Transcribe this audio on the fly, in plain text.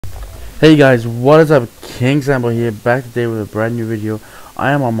Hey guys, what is up? King Sample here, back today with a brand new video.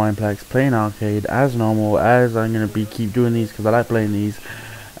 I am on mineplex playing arcade as normal, as I'm gonna keep doing these because I like playing these,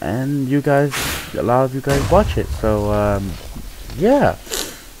 and you guys, a lot of you guys watch it. So yeah,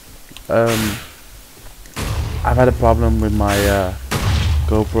 I've had a problem with my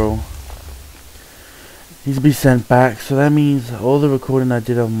GoPro. Needs to be sent back, so that means all the recording I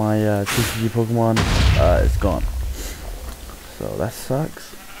did of my TCG Pokemon is gone. So that sucks.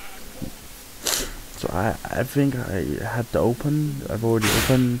 So I think I had to open. I've already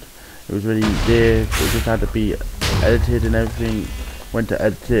opened. It was already there. It just had to be edited and everything. Went to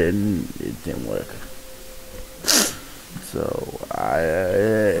edit it and it didn't work. So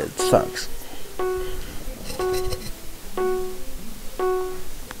it sucks.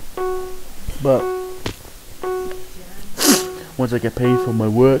 But once I get paid for my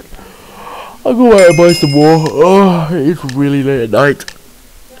work, I'll go out and buy some more. Oh, it's really late at night.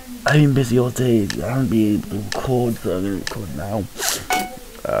 I've been busy all day. I haven't been able to record, so I'm gonna record now.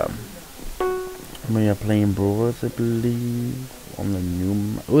 We are playing Brawlers, I believe, on the new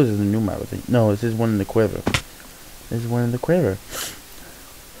map. Oh, this is the new map, I think. No, this is one in the quiver. This is one in the quiver.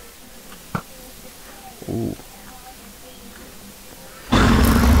 Ooh.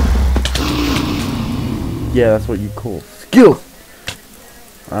 Yeah, that's what you call skill.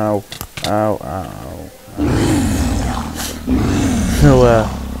 Ow, ow, ow. So,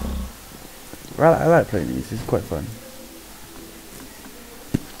 I like playing these. It's quite fun.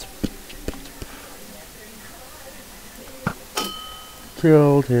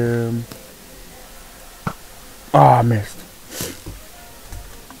 Killed him. Ah, I missed.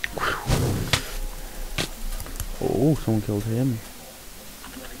 Oh, someone killed him.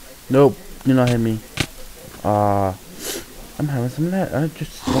 Nope, you're not hitting me. I'm having some net. I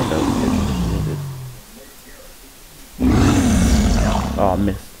just spawned out. Oh,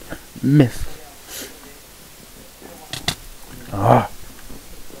 missed. Missed. Ah.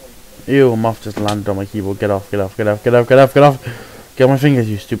 Ew, moth just landed on my keyboard. Get off, get off, get off, get off, get off, get off. Get on my fingers,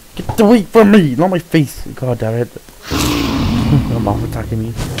 you stupid. Get away from me, not my face. God damn it. The moth attacking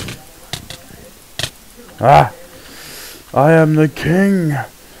me. Ah. I am the king.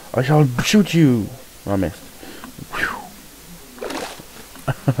 I shall shoot you. Oh, I missed.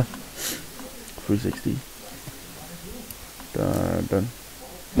 360. Dun dun.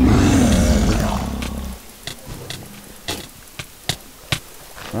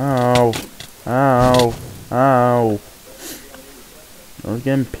 Ow. Ow. Ow. I was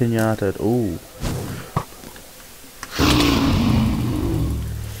getting pinataed. Ooh.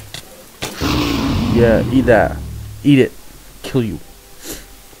 Yeah, eat that. Eat it. Kill you.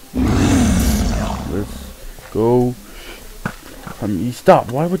 Let's go. You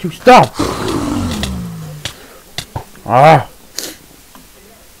stop. Why would you stop? Ah.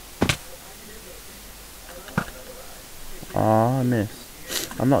 Ah, I missed.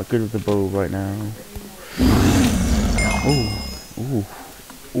 I'm not good with the bow right now. Ooh. Ooh.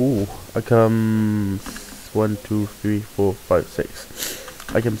 Ooh. I come 1, 2, 3, 4, 5, 6.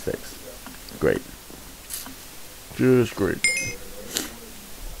 I come 6. Great. Just great.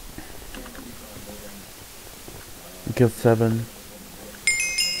 I killed 7.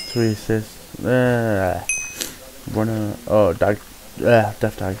 3 assists. Runner. Oh,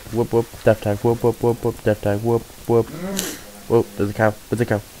 death tag. Whoop whoop. Death tag. Whoop whoop whoop whoop. Death tag. Whoop whoop. Whoop. There's a cow. There's a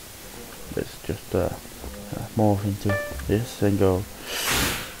cow. Let's just morph into this and go.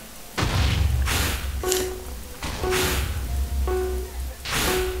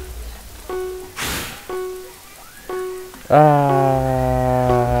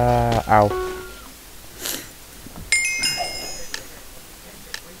 Ow.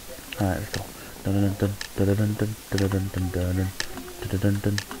 Alright, let's go.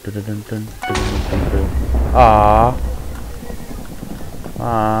 Ah.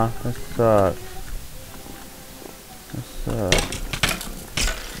 Ah, that sucks. That sucks.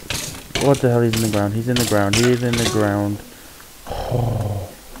 What the hell? He's in the ground. He's in the ground. He is in the ground. Oh.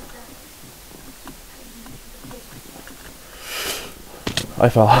 I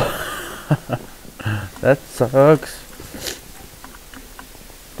fell. That sucks.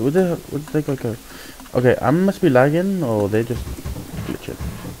 Would they take like a... Okay, I must be lagging, or they just glitching.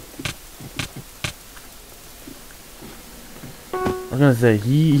 I was gonna say,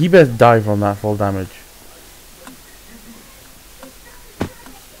 he best die from that fall damage.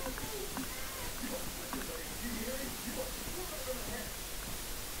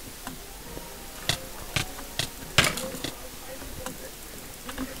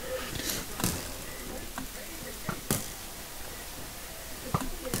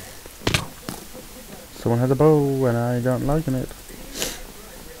 Someone has a bow and I don't liking it.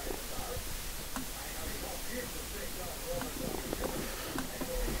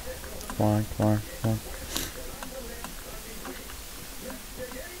 on, come on, come on.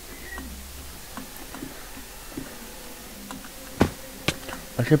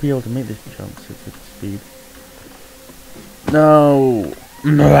 I should be able to make this jump at speed. No!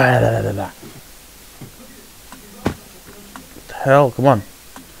 What the hell? Come on.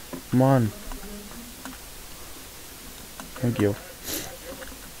 Come on. Thank you.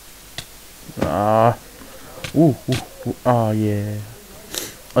 Ah. Ooh, ooh, ooh. Oh yeah.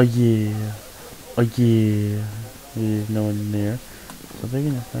 Oh yeah. Oh yeah. There's no one there. So they're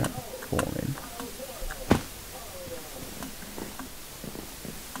gonna start falling.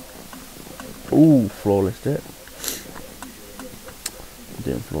 Ooh, flawless it.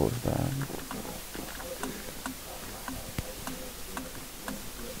 Didn't flawless that.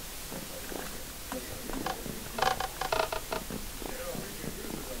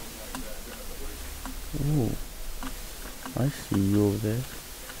 Ooh, I see you over there.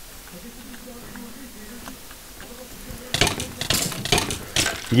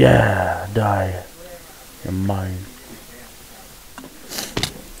 Yeah, die. You're mine.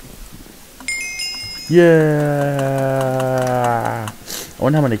 Yeah. I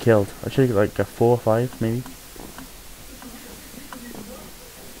wonder how many killed. I should get like a 4 or 5 maybe.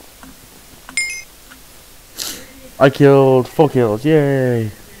 I killed 4 kills.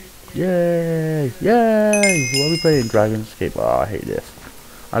 Yay. Yay. Yay. Why are we playing Dragon Escape? Oh, I hate this.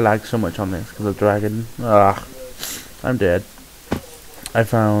 I lag so much on this because of Dragon. Ah, I'm dead. I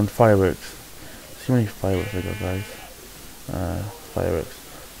found fireworks. See how many fireworks I got, guys. Fireworks.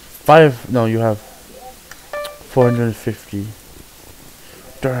 5. No, you have 450.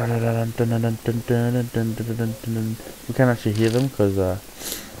 We can't actually hear them because I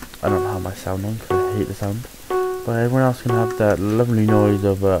don't have my sound on because I hate the sound. But everyone else can have that lovely noise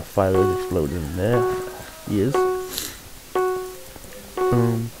of fireworks exploding in there. Yes.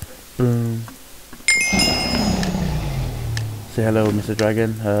 Boom, boom. Say hello, Mr.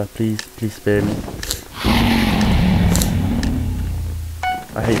 Dragon. Please spare me.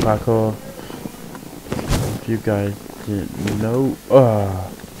 I hate parkour. If you guys didn't know, I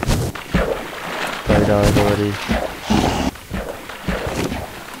died already.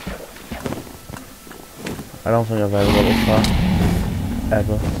 I don't think I've ever got this far,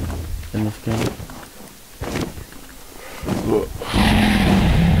 ever, in this game.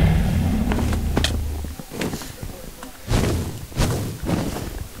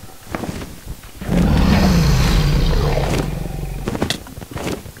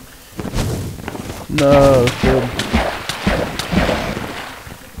 No, good.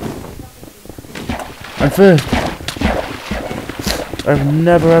 I'm first. I've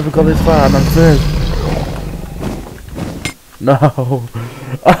never ever got this far and I'm first. No.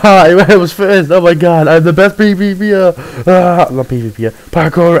 I was first. Oh my god, I'm the best PvPer. Not PvPer.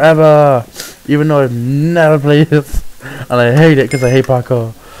 Parkour ever. Even though I've never played this. And I hate it because I hate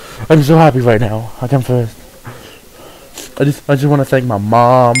parkour. I'm so happy right now. I come first. I just want to thank my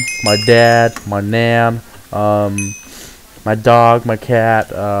mom, my dad, my nan, my dog, my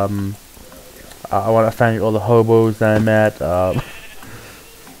cat. I want to thank all the hobos that I met.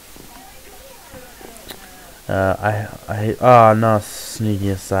 I hate. Oh no, sneaky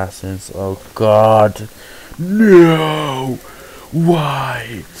assassins. Oh god, no!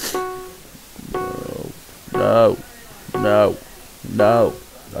 Why? No, no, no!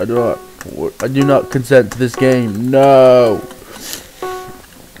 I do not consent to this game. No.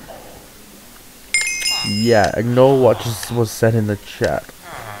 Yeah, ignore what just was said in the chat.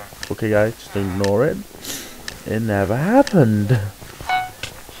 Okay, guys, just ignore it. It never happened.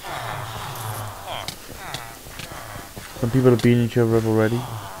 Some people are beating each other up already.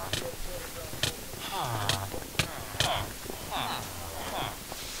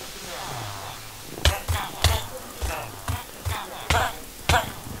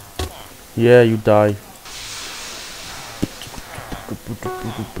 Yeah, you die.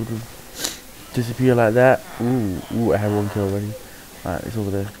 Disappear like that. Ooh, I have 1 kill already. Alright, it's over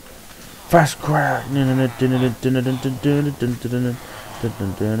there. Fast crack.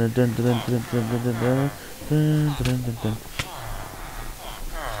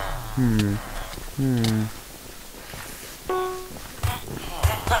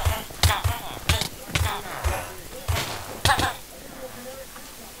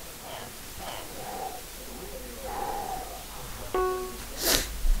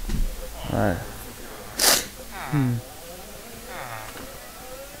 Alright.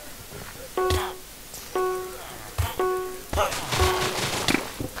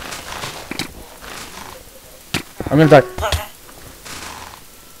 I'm gonna die.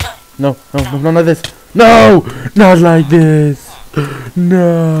 No, not like this. No! Not like this!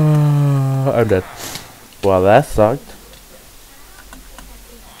 No, I'm dead. Well, that sucked.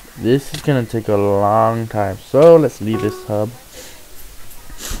 This is gonna take a long time, so let's leave this hub.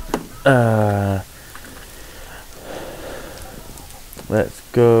 Let's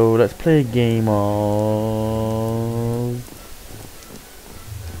go. Let's play a game of.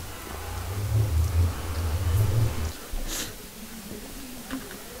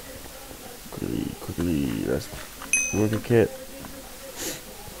 Quickly, let's work a kit.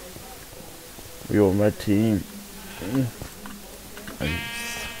 You're on my team. And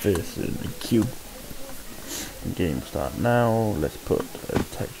this in the queue. Game start now. Let's put a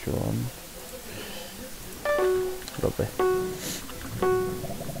texture on. Lovely.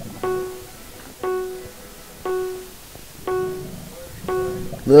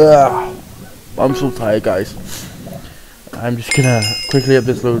 Ugh. I'm so tired, guys. I'm just gonna quickly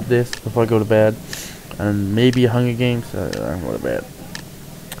upload this before I go to bed, and maybe Hunger Games. I'm going to bed.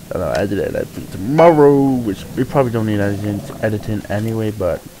 And I'll edit it tomorrow, which we probably don't need editing anyway,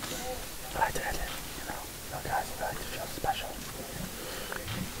 but I like to edit, you know, guys, I like to feel special.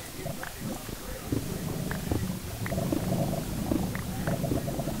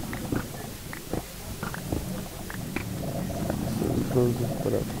 So close this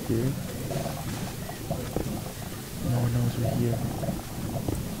put up here. No one knows we're here.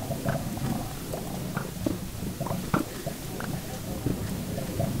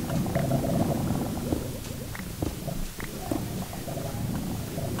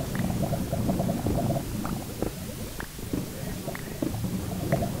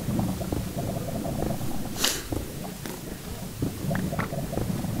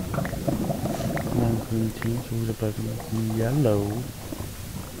 Green team, so we're about to yellow.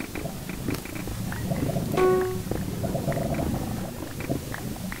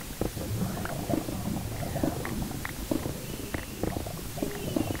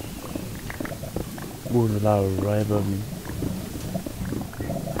 Ooh, the lava right above me.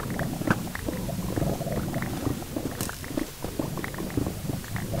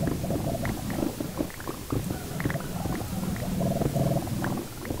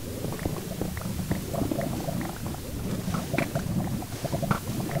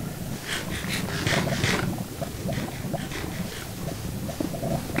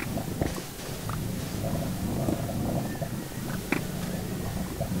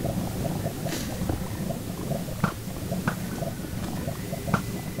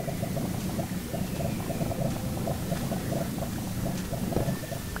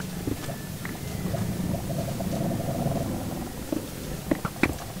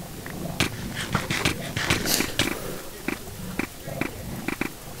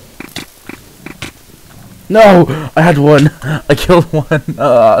 No! I had one! I killed one!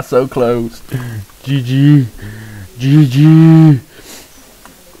 Ah, so close! GG! GG!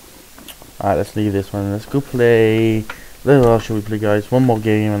 Alright, let's leave this one. Let's go play. What else should we play, guys? One more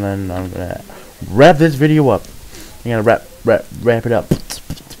game and then I'm gonna wrap this video up. I'm gonna wrap it up.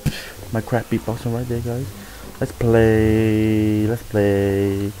 My crap beatboxing right there, guys. Let's play. Let's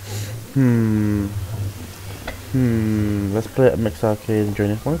play at Mix Arcade and join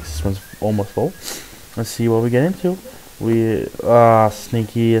this one. This one's almost full. Let's see what we get into.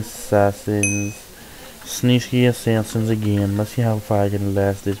 Sneaky assassins. Sneaky assassins again. Let's see how far I can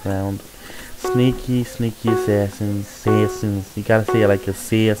last this round. Sneaky assassins. You gotta say it like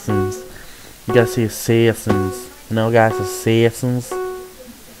assassins. You gotta say assassins. You know, guys, assassins.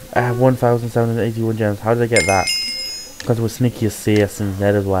 I have 1,781 gems. How did I get that? Because it was sneaky assassins.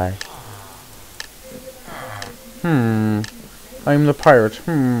 That is why. I'm the pirate.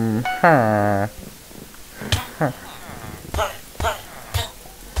 Ha.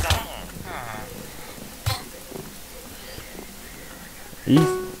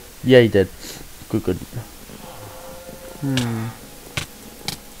 Yeah, he did. Good.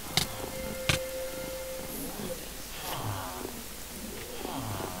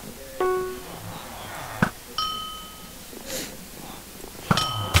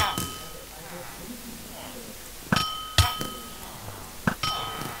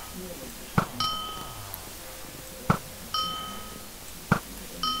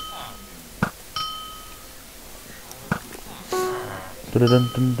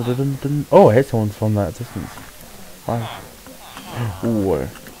 Oh, I hit someone from that distance. Wow. Ooh.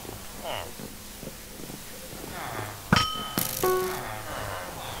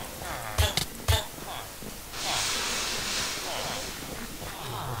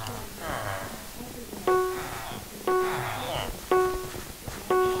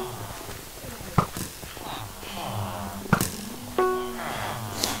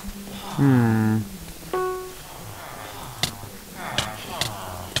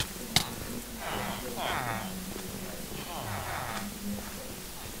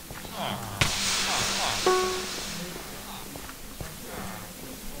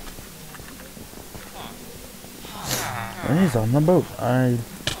 And he's on the boat. I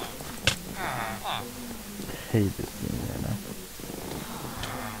hate this game right now.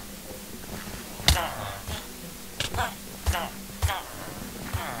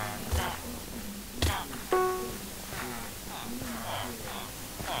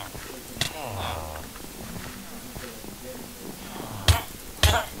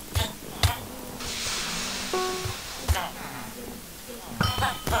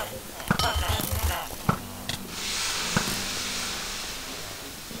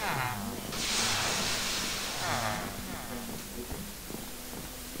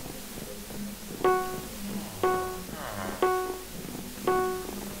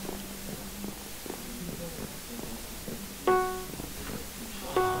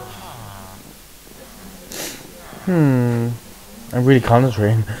 I'm really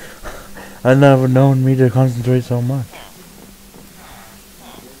concentrating. I've never known me to concentrate so much.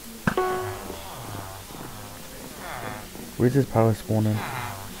 Where's this power spawning?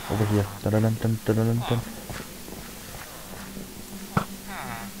 Over here. Dun -dun -dun -dun -dun -dun -dun.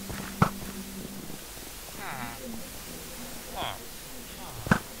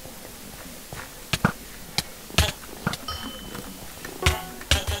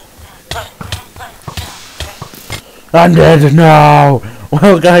 I'm dead. No.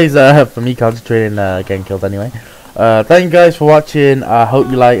 Well, guys, for me concentrating, getting killed anyway. Thank you guys for watching. I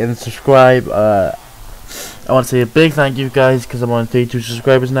hope you like and subscribe. I want to say a big thank you, guys, because I'm on 32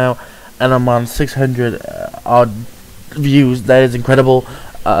 subscribers now, and I'm on 600 odd views. That is incredible.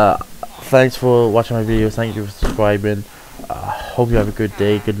 Thanks for watching my videos. Thank you for subscribing. Hope you have a good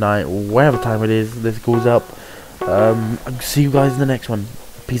day, good night, whatever time it is this goes up. I'll see you guys in the next one.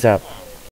 Peace out.